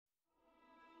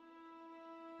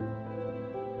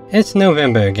It's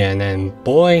November again, and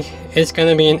boy, it's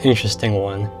gonna be an interesting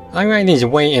one. I write these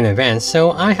way in advance,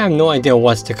 so I have no idea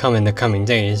what's to come in the coming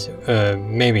days,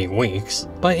 maybe weeks,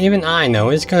 but even I know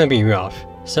it's gonna be rough.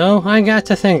 So I got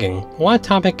to thinking, what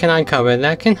topic can I cover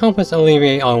that can help us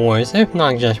alleviate our worries if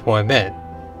not just for a bit?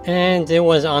 And it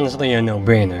was honestly a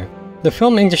no-brainer. The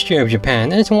film industry of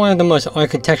Japan is one of the most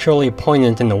architecturally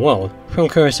poignant in the world, from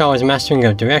Kurosawa's mastering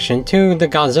of direction to the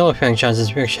Godzilla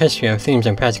franchise's rich history of themes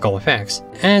and practical effects,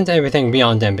 and everything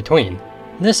beyond and between.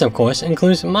 This of course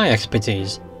includes my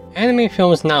expertise. Anime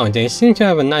films nowadays seem to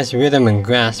have a nice rhythm and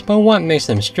grasp of what makes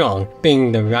them strong,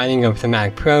 being the writing of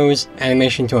thematic prose,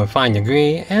 animation to a fine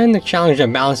degree, and the challenge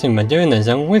of balancing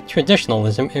modernism with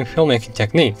traditionalism in filmmaking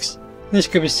techniques. This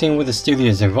could be seen with the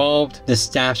studios involved, the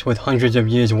staffs with hundreds of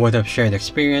years worth of shared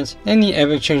experience, and the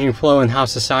ever-changing flow in how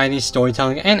society,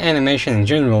 storytelling, and animation in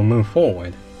general move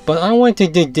forward. But I want to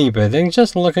dig deeper than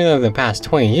just looking over the past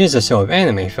 20 years or so of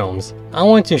anime films. I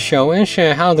want to show and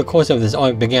share how the course of this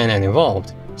art began and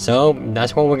evolved. So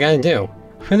that's what we're gonna do.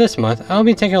 For this month, I'll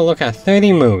be taking a look at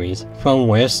 30 movies, from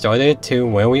where it started to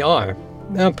where we are.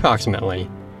 Approximately.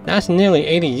 That's nearly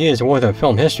 80 years worth of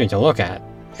film history to look at.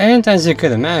 And as you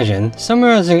could imagine,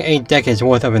 summarizing 8 decades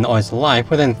worth of an art's life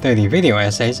within 30 video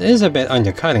essays is a bit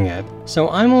undercutting it, so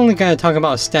I'm only gonna talk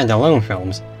about standalone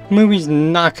films, movies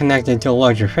not connected to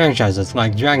larger franchises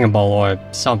like Dragon Ball or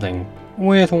something,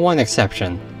 with one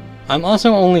exception. I'm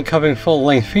also only covering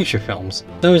full-length feature films,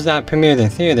 those that premiered in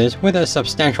theaters with a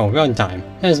substantial runtime,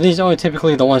 as these are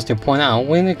typically the ones to point out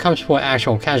when it comes for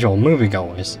actual casual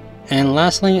moviegoers. And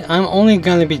lastly, I'm only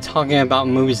going to be talking about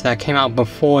movies that came out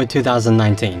before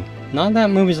 2019. Not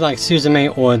that movies like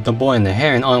Suzume or The Boy and the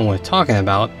Heron aren't worth talking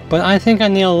about, but I think I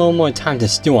need a little more time to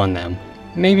stew on them.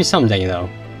 Maybe someday though.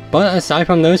 But aside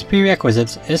from those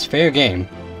prerequisites, it's fair game,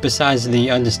 besides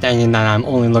the understanding that I'm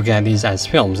only looking at these as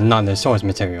films, not their source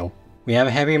material. We have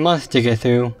a heavy month to get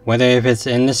through, whether if it's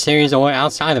in the series or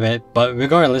outside of it, but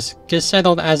regardless, get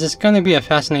settled as it's going to be a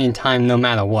fascinating time no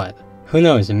matter what. Who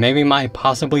knows, maybe my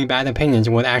possibly bad opinions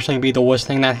would actually be the worst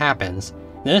thing that happens.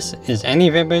 This is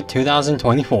Ani-vember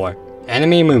 2024,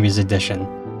 Anime Movies Edition.